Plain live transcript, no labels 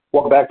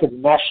Welcome back to the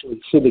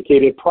nationally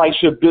syndicated Price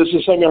of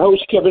Business. I'm your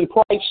host, Kevin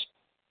Price,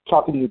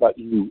 talking to you about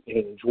you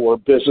and your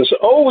business.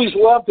 Always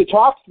love to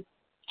talk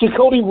to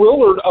Cody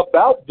Willard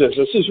about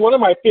business. He's one of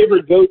my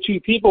favorite go-to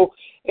people,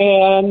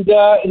 and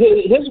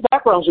his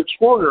background is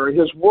extraordinary.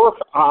 His work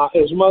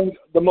is among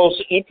the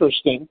most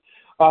interesting.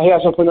 He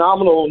has a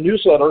phenomenal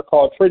newsletter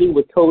called Trading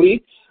with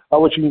Cody,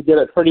 which you can get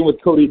at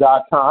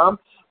tradingwithcody.com.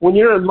 When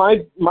you're in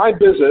my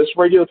business,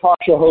 radio talk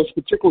show host,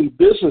 particularly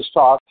business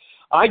talk,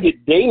 I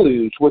get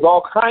deluged with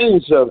all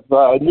kinds of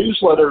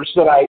newsletters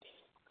that I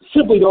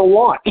simply don't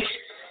want.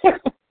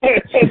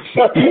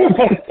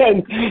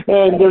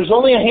 and there's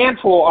only a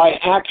handful I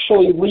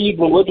actually read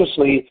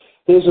religiously.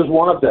 This is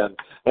one of them.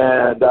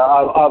 And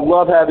I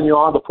love having you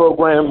on the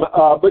program.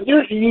 But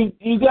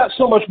you got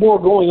so much more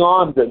going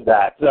on than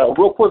that.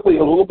 Real quickly,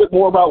 a little bit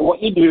more about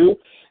what you do.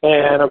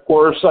 And, of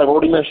course, I've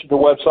already mentioned the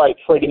website,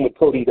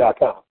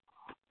 tradingwithcody.com.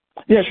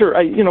 Yeah, sure.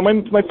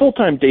 My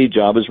full-time day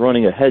job is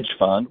running a hedge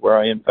fund where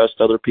I invest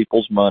other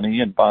people's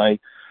money and buy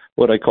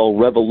what I call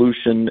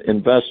revolution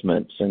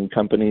investments in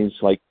companies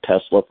like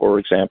Tesla, for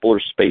example, or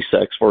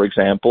SpaceX, for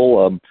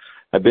example.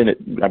 I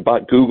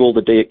bought Google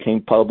the day it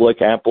came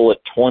public, Apple at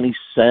 20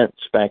 cents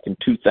back in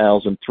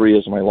 2003,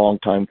 as my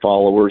longtime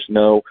followers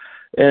know.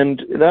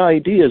 And the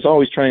idea is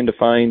always trying to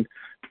find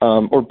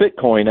or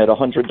Bitcoin at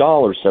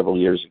 $100 several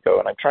years ago.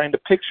 And I'm trying to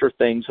picture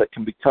things that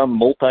can become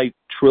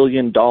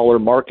multi-trillion-dollar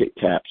market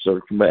caps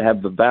or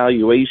have the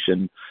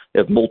valuation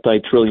of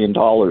multi-trillion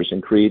dollars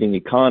and creating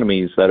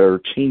economies that are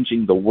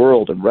changing the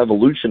world and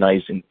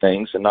revolutionizing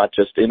things and not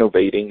just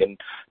innovating and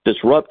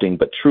disrupting,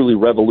 but truly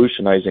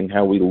revolutionizing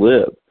how we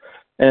live.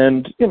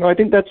 And, I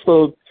think that's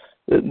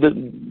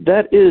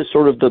that is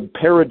sort of the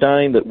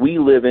paradigm that we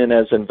live in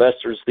as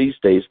investors these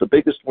days. The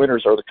biggest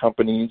winners are the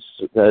companies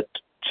that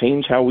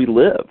change how we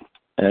live.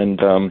 And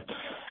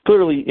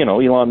clearly,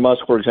 Elon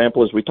Musk, for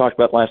example, as we talked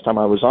about last time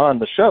I was on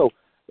the show,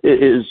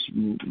 is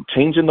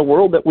changing the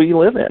world that we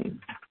live in.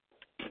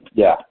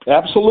 Yeah,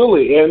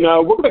 absolutely. And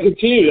we're going to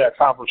continue that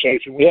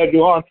conversation. We had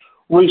you on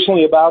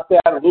recently about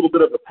that, a little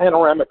bit of a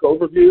panoramic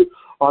overview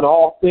on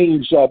all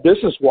things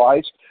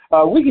business-wise.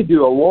 We could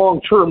do a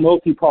long-term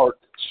multi-part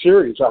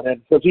series on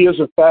him because he is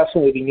a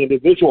fascinating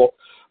individual.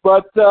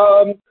 But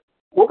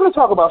we're going to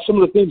talk about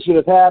some of the things that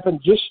have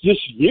happened just this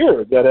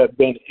year that have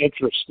been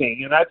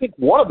interesting. And I think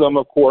one of them,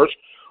 of course,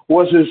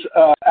 was his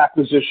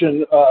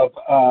acquisition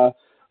of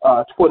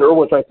Twitter,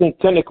 which I think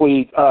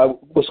technically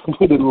was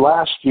completed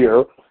last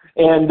year.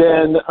 And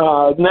then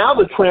now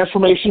the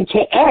transformation to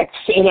X.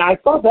 And I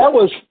thought that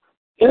was,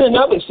 in and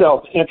of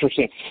itself,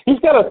 interesting. He's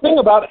got a thing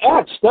about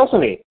X,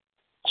 doesn't he?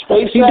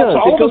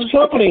 SpaceX, all of his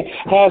company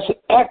has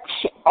X.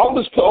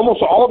 Almost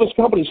all of his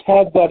companies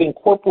have that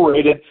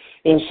incorporated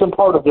in some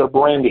part of their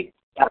branding.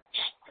 X.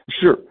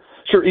 Sure.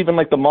 Even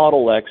like the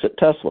Model X at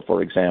Tesla,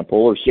 for example,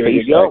 or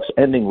SpaceX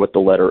ending with the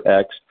letter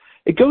X.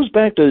 It goes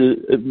back to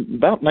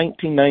about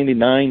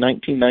 1999,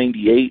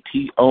 1998.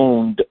 He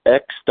owned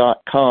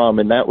X.com,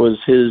 and that was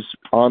his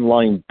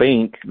online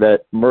bank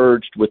that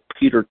merged with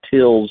Peter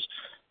Thiel's.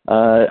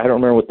 I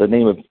don't remember what the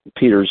name of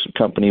Peter's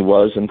company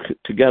was, and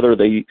together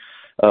they.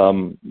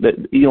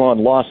 That Elon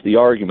lost the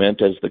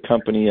argument as the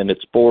company and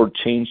its board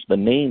changed the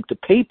name to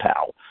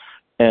PayPal.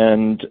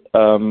 And,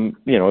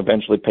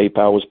 eventually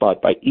PayPal was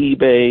bought by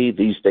eBay.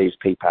 These days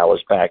PayPal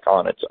is back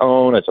on its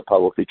own as a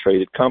publicly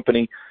traded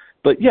company.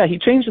 But, yeah, he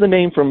changed the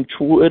name from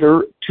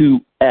Twitter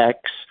to X.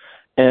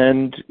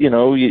 And, you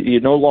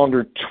no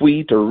longer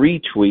tweet or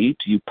retweet.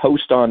 You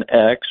post on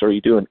X or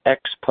you do an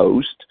X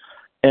post.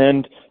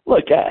 And,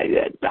 look,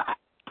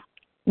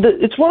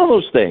 it's one of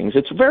those things.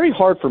 It's very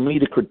hard for me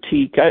to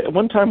critique.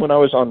 One time when I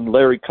was on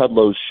Larry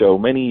Kudlow's show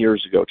many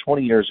years ago,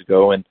 20 years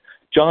ago, and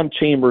John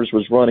Chambers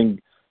was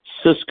running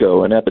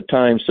Cisco, and at the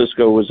time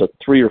Cisco was a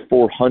 $300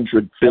 or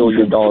 $400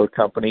 billion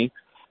company.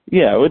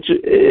 Yeah,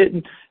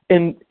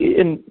 and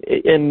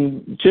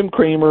Jim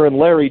Cramer and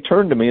Larry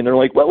turned to me and they're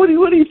like, "Well, what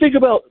do you think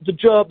about the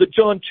job that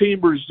John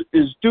Chambers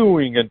is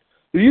doing? And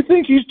do you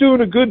think he's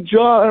doing a good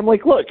job?" And I'm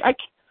like, "Look,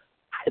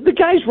 the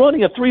guy's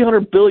running a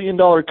 $300 billion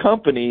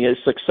company is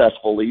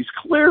successful. He's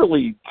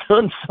clearly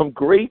done some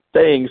great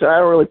things. I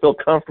don't really feel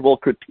comfortable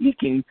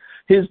critiquing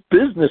his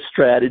business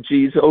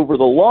strategies over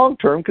the long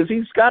term because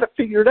he's got it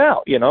figured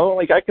out,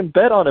 Like I can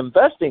bet on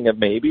investing it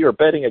maybe or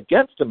betting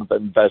against him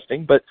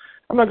investing, but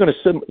I'm not going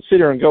to sit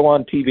here and go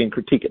on TV and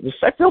critique it.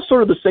 I feel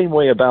sort of the same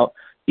way about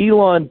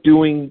Elon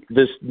doing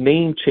this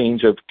name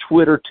change of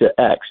Twitter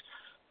to X.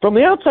 From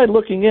the outside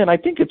looking in, I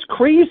think it's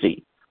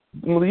crazy.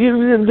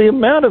 The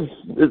amount of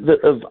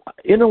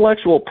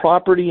intellectual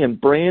property and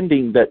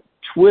branding that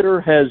Twitter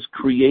has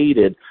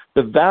created,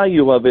 the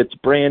value of its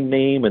brand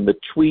name and the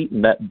tweet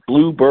and that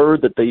blue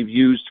bird that they've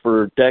used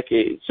for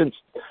decades. Since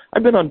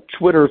I've been on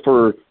Twitter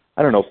for,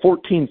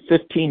 14,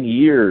 15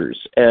 years,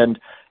 and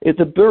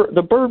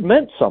the bird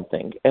meant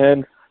something.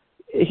 And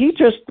he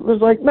just was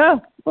like, "Nah,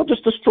 I'll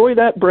just destroy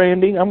that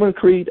branding. I'm going to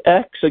create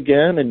X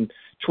again, and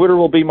Twitter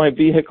will be my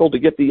vehicle to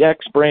get the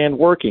X brand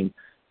working."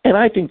 And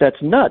I think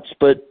that's nuts,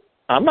 but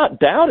I'm not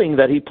doubting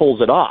that he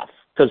pulls it off.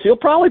 because he'll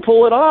probably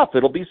pull it off.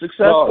 It'll be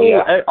successful. Oh,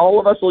 yeah. All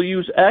of us will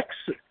use X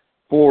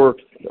for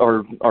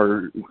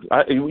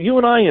you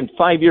and I in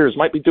 5 years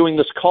might be doing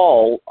this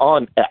call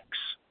on X.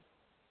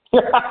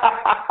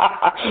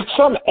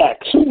 Some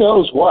X, who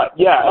knows what?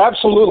 Yeah,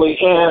 absolutely.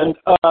 And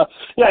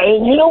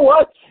and you know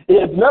what?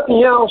 If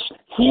nothing else,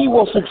 he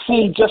will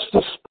succeed just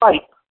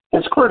despite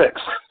his critics.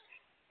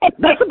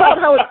 That's about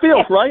how it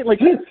feels, right? Like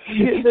when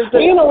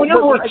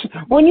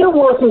you're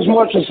worth as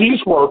much as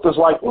he's worth, it's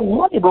like, well,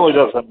 money really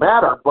doesn't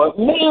matter. But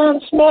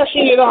man,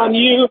 smashing it on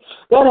you,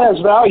 that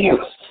has value.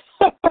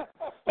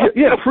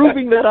 Yeah,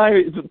 proving that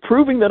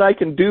I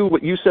can do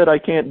what you said I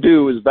can't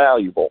do is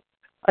valuable.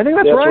 I think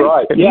that's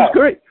right. And yeah. He's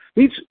great.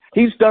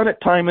 He's done it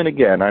time and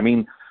again. I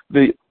mean,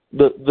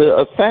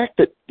 the fact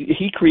that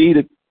he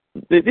created,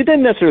 it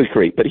didn't necessarily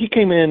create, but he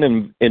came in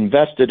and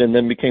invested and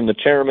then became the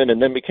chairman and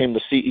then became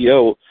the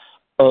CEO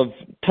of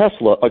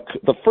Tesla,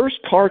 the first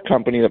car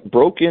company that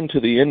broke into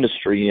the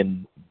industry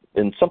in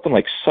something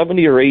like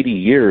 70 or 80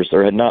 years.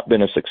 There had not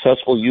been a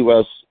successful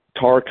U.S.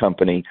 car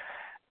company.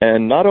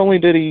 And not only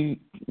did he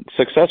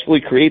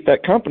successfully create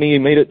that company, he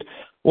made it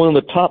one of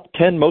the top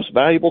 10 most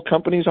valuable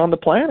companies on the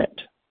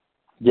planet.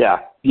 Yeah.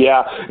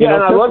 And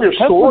I love your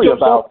story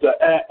about the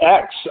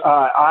X.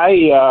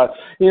 I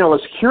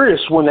was curious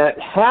when that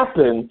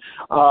happened,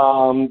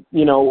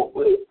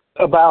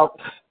 about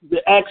the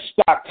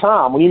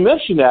X.com. When you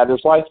mentioned that,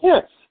 it's like,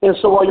 yeah. And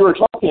so while you were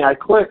talking, I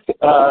clicked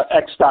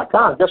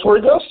X.com. Guess where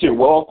it goes to?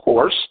 Well, of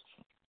course,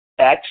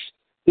 X,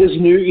 his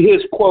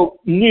quote,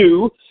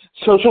 new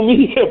social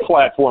media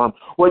platform,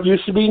 what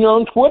used to be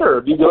known Twitter.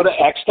 If you go to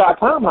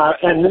X.com,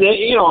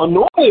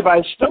 normally if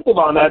I stumbled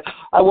on that,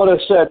 I would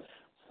have said,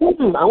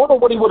 I wonder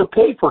what he would have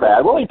paid for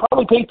that. Well, he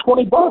probably paid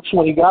 $20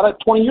 when he got it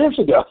 20 years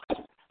ago.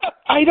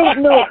 I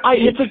don't know.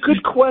 It's a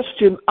good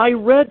question. I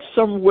read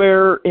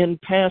somewhere in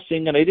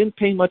passing, and I didn't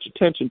pay much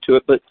attention to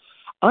it, but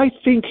I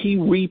think he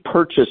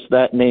repurchased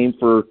that name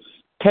for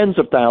tens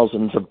of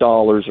thousands of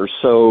dollars or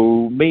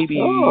so, maybe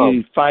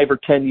 5 or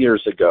 10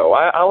 years ago.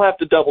 I'll have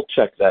to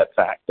double-check that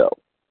fact, though.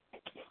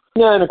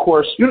 Yeah, and, of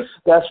course,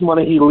 that's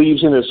money he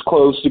leaves in his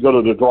clothes to go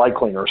to the dry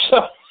cleaner,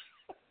 so.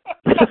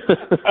 That's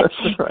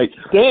right.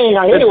 Dang,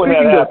 I hate it when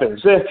that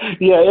happens.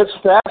 Yeah, it's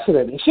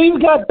fascinating. So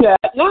you've got that.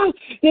 And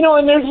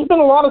there's been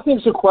a lot of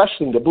things to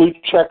question. The blue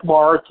check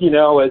mark,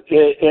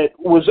 it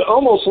was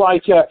almost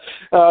like the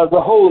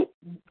whole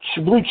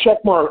blue check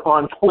mark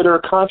on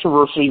Twitter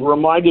controversy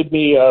reminded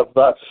me of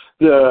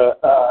the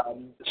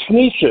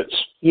Sneetches.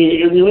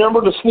 You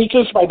remember the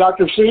Sneetches by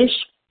Dr. Seuss?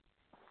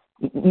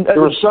 There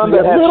were some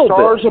that had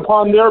stars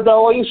upon their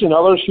bellies and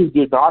others who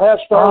did not have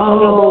stars on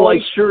their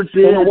bellies. I sure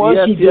did. And the ones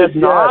who did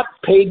not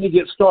paid to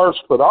get stars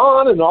put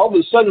on, and all of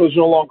a sudden it was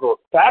no longer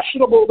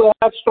fashionable to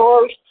have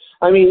stars.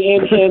 I mean,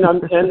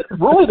 and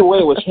really the way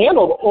it was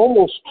handled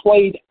almost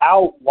played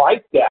out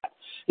like that.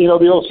 The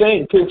old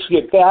saying, pigs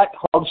get fat,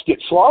 hogs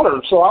get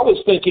slaughtered. So I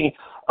was thinking,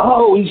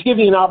 he's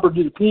giving an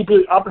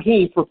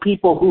opportunity for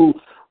people who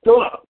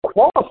don't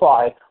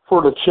qualify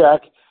for the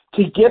check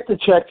to get the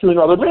check to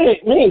another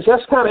means.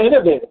 That's kind of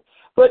innovative.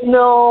 But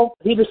no,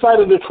 he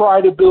decided to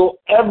try to bill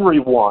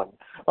everyone,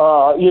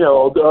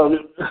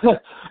 the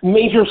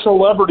major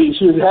celebrities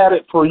who've had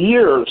it for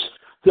years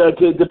to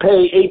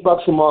pay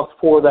 $8 a month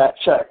for that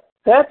check.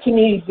 That to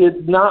me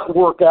did not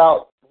work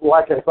out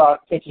like I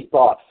think he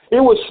thought. It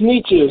was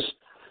Sneetches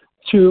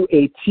to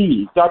a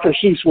T. Dr.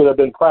 Seuss would have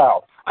been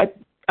proud.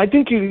 I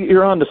think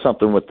you're onto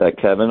something with that,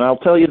 Kevin. I'll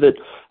tell you that,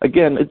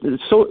 again,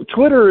 so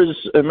Twitter is,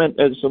 as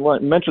I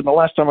mentioned the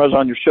last time I was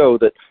on your show,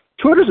 that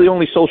Twitter is the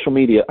only social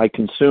media I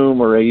consume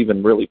or I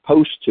even really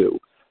post to.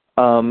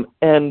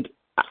 And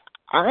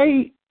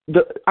I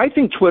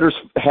think Twitter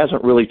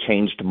hasn't really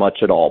changed much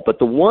at all. But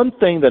the one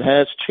thing that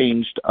has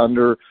changed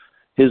under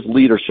his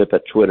leadership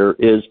at Twitter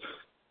is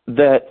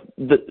that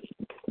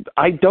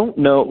I don't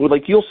know,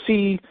 like you'll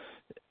see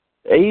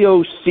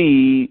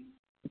AOC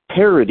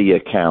parody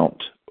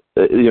account,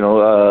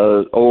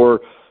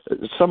 or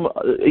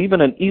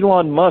even an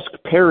Elon Musk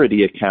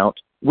parody account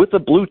with a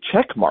blue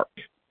check mark.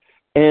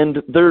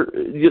 And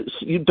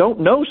you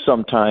don't know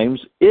sometimes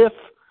if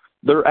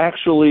they're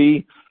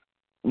actually,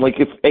 like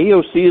if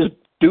AOC is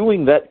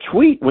doing that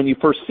tweet when you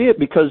first see it,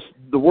 because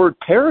the word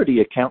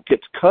parody account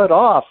gets cut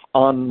off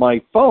on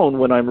my phone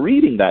when I'm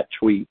reading that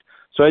tweet.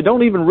 So I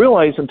don't even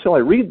realize until I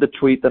read the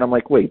tweet that I'm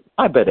like, wait,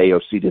 I bet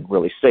AOC didn't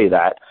really say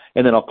that.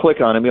 And then I'll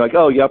click on it and be like,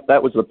 oh, yep,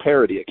 that was the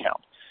parody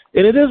account.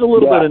 And it is a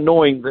little bit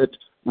annoying that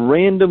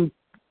random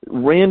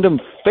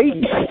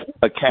fake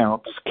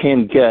accounts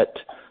can get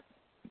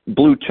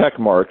blue check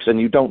marks and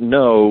you don't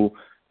know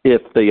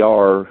if they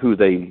are who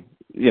they,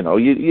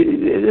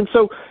 and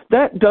so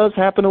that does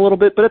happen a little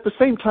bit. But at the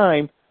same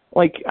time,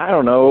 like, I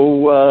don't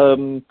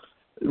know,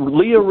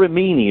 Leah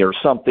Remini or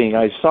something,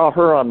 I saw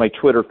her on my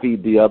Twitter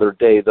feed the other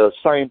day, the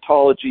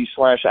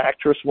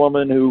Scientology/actress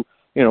woman who,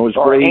 was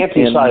great.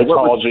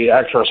 Anti-Scientology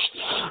actress.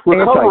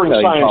 Recovering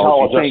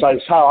Scientologist,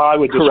 that's how I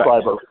would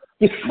describe her.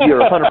 You're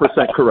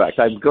 100% correct.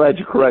 I'm glad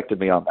you corrected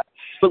me on that.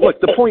 But look,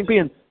 the point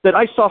being that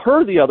I saw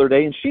her the other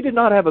day, and she did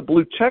not have a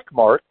blue check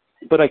mark,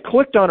 but I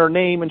clicked on her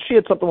name, and she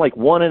had something like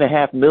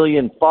 1.5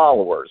 million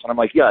followers. And I'm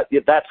like, yeah,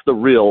 that's the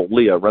real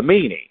Leah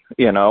Remini.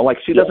 Like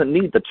she doesn't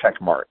need the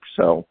check mark.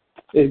 So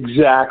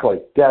exactly,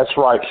 that's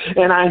right.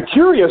 And I'm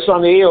curious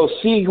on the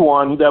AOC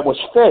one that was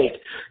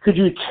fake. Could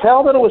you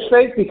tell that it was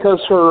fake because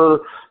her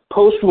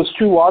post was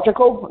too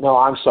logical? No,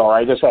 I'm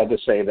sorry. I just had to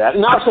say that.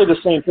 And I'll say the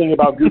same thing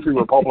about goofy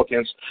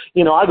Republicans.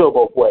 I go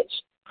both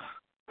ways.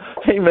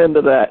 Amen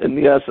to that.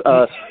 And yes,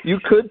 you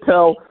could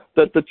tell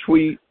that the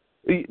tweet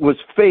was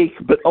fake,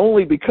 but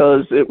only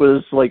because it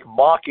was like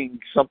mocking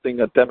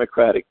something a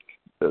Democratic,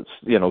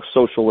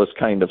 socialist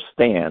kind of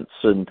stance.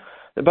 And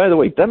by the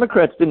way,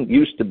 Democrats didn't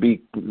used to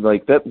be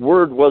like that.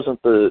 Word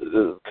wasn't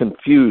the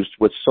confused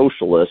with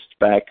socialist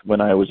back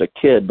when I was a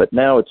kid, but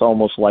now it's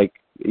almost like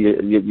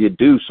you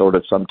do sort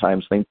of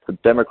sometimes think the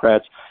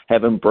Democrats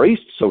have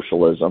embraced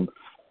socialism,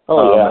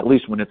 at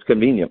least when it's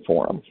convenient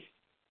for them.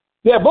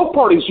 Yeah, both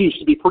parties used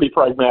to be pretty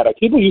pragmatic.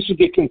 People used to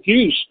get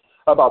confused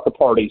about the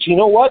parties. You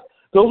know what?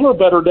 Those were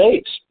better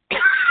days.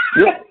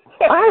 Yeah.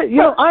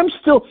 I'm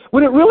still,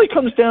 when it really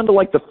comes down to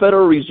like the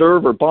Federal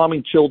Reserve or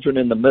bombing children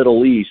in the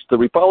Middle East, the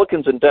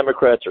Republicans and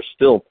Democrats are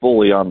still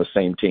fully on the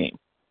same team.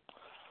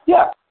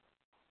 Yeah.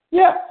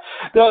 Yeah.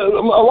 A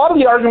lot of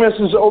the arguments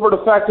is over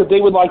the fact that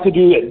they would like to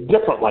do it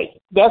differently.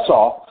 That's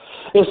all.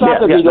 It's not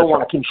that they don't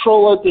want to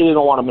control it. They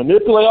don't want to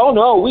manipulate. Oh,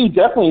 no, we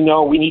definitely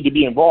know we need to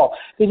be involved.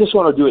 They just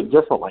want to do it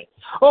differently.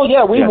 Oh,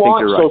 yeah, we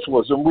want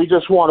socialism. Right. We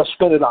just want to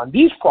spend it on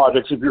these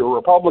projects if you're a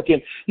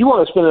Republican. You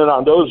want to spend it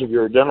on those if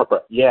you're a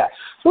Democrat. Yeah.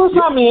 So let's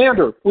not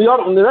meander.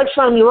 The next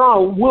time you're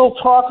on, we'll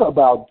talk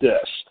about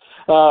this.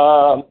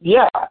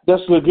 This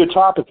is a good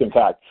topic, in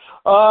fact.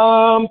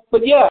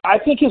 But yeah, I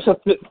think it's a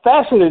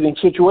fascinating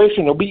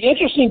situation. It'll be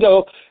interesting,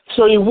 though.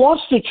 So he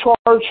wants to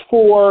charge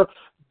for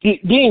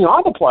being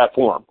on the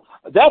platform.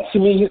 That, to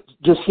me,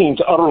 just seems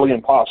utterly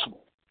impossible.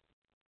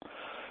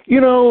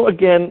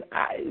 Again,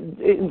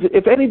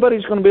 if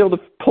anybody's going to be able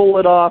to pull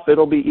it off,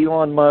 it'll be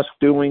Elon Musk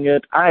doing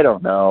it. I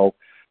don't know.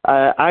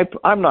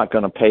 I'm not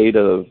going to pay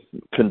to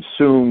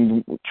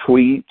consume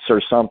tweets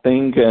or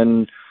something,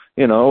 and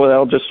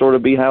that'll just sort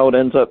of be how it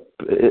ends up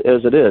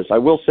as it is. I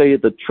will say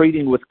the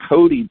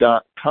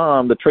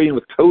tradingwithcody.com, the Trading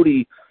with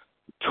Cody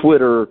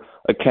Twitter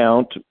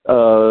account,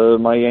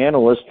 my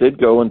analyst did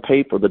go and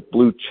pay for the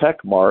blue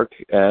check mark,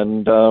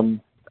 and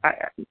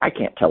I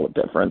can't tell a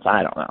difference.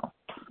 I don't know.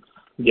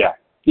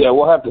 Yeah,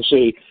 we'll have to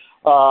see.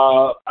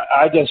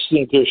 I just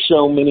think there's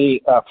so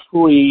many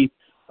free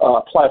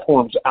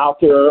platforms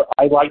out there.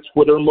 I like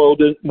Twitter more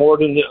than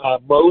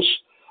most.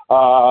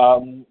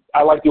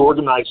 I like the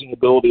organizing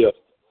ability of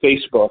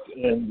Facebook,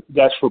 and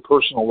that's for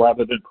personal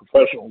rather than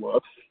professional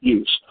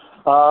use.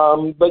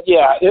 But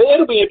yeah,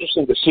 it'll be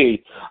interesting to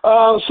see.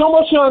 So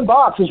much to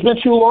unbox. It's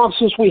been too long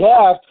since we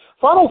have.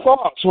 Final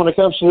thoughts when it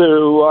comes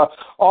to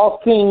all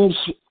things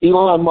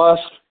Elon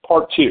Musk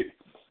Part 2.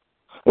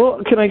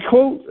 Well, can I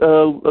quote,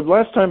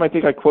 last time I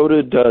think I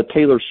quoted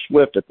Taylor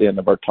Swift at the end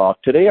of our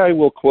talk. Today I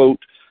will quote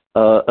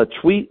a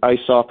tweet I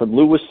saw from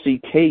Louis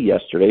C.K.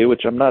 yesterday,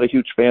 which I'm not a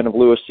huge fan of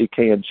Louis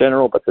C.K. in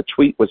general, but the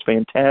tweet was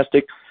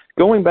fantastic.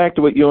 Going back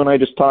to what you and I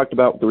just talked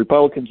about, the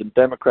Republicans and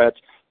Democrats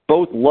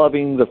both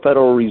loving the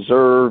Federal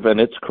Reserve and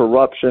its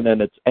corruption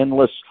and its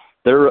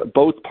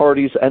both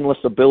parties' endless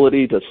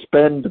ability to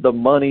spend the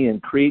money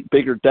and create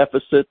bigger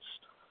deficits.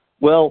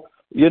 Well,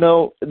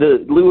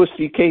 the Louis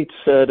C.K.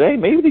 said, hey,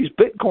 maybe these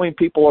Bitcoin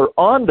people are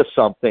onto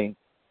something.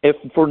 If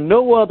for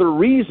no other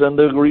reason,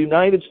 the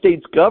United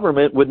States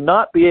government would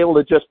not be able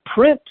to just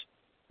print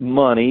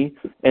money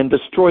and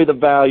destroy the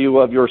value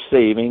of your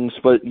savings,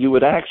 but you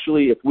would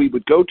actually, if we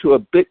would go to a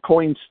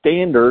Bitcoin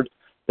standard,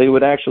 they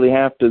would actually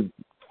have to,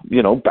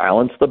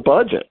 balance the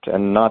budget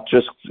and not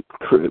just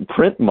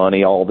print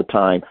money all the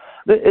time.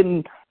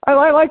 And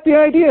I like the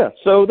idea.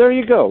 So there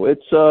you go.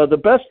 It's the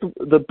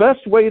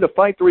best way to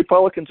fight the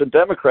Republicans and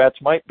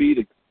Democrats might be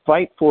to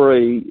fight for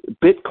a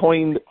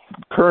Bitcoin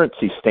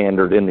currency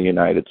standard in the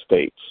United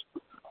States.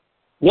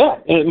 Yeah,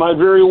 and it might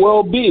very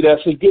well be.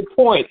 That's a good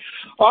point.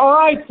 All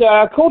right,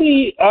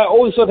 Cody, I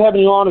always love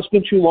having you on. It's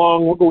been too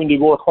long. We're going to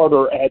work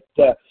harder at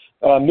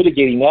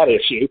mitigating that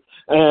issue.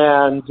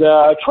 And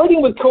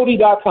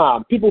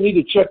tradingwithcody.com. People need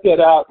to check that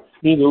out.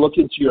 You need to look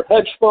into your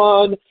hedge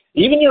fund,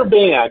 even your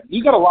band.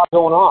 You got a lot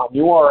going on.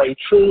 You are a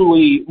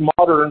truly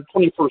modern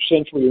 21st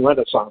century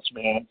Renaissance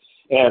man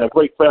and a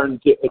great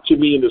friend to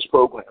me in this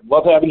program.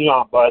 Love having you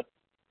on, bud.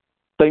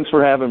 Thanks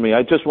for having me.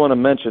 I just want to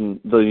mention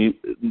the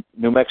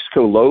New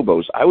Mexico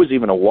Lobos. I was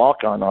even a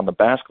walk-on on the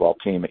basketball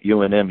team at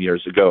UNM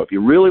years ago. If you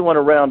really want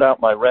to round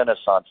out my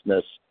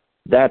Renaissance-ness,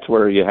 that's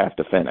where you have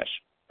to finish.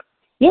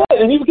 Yeah,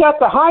 and you've got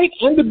the height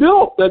and the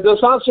build. That does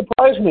not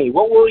surprise me.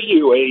 What were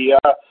you?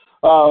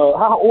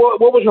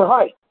 What was your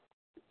height?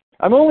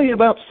 I'm only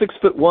about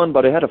 6'1",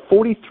 but I had a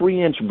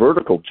 43-inch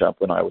vertical jump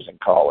when I was in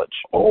college.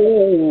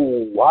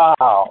 Oh,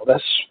 wow,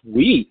 that's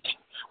sweet.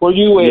 Were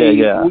you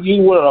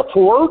You were a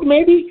forward,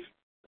 maybe?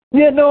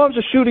 Yeah, no, I was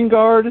a shooting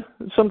guard,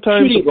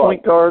 sometimes a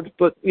point guard,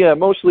 but yeah,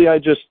 mostly I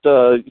just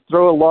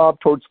throw a lob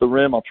towards the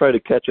rim. I'll try to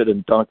catch it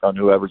and dunk on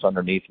whoever's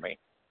underneath me.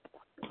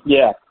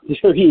 Yeah,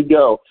 there you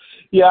go.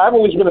 Yeah, I've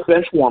always been a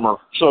bench warmer,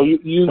 so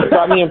you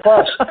got me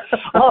impressed.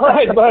 All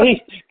right,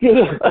 buddy. Good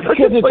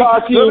to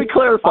talk to you. Let me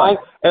clarify.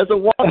 As a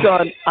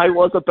walk-on, I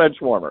was a bench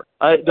warmer.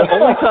 The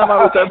only time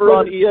I was ever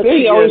on ESPN.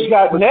 He always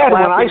got mad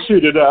when I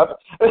suited up.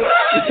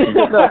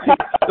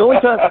 The only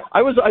time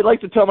I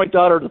like to tell my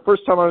daughter the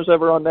first time I was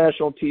ever on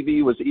national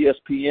TV was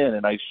ESPN,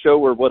 and I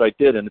show her what I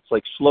did, and it's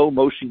like slow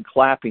motion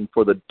clapping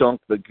for the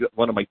dunk that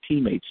one of my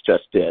teammates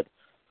just did.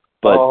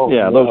 But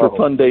those were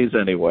fun days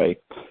anyway.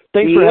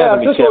 Thanks for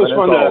having me, Kevin. Was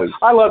fun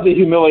I love to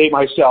humiliate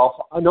myself.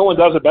 No one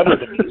does it better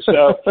than me.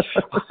 So,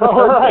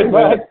 all right,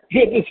 bud.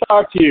 Good to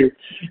talk to you.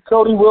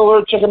 Cody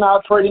Willard, check him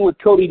out,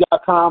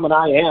 tradingwithcody.com, and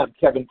I am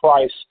Kevin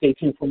Price. Stay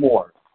tuned for more.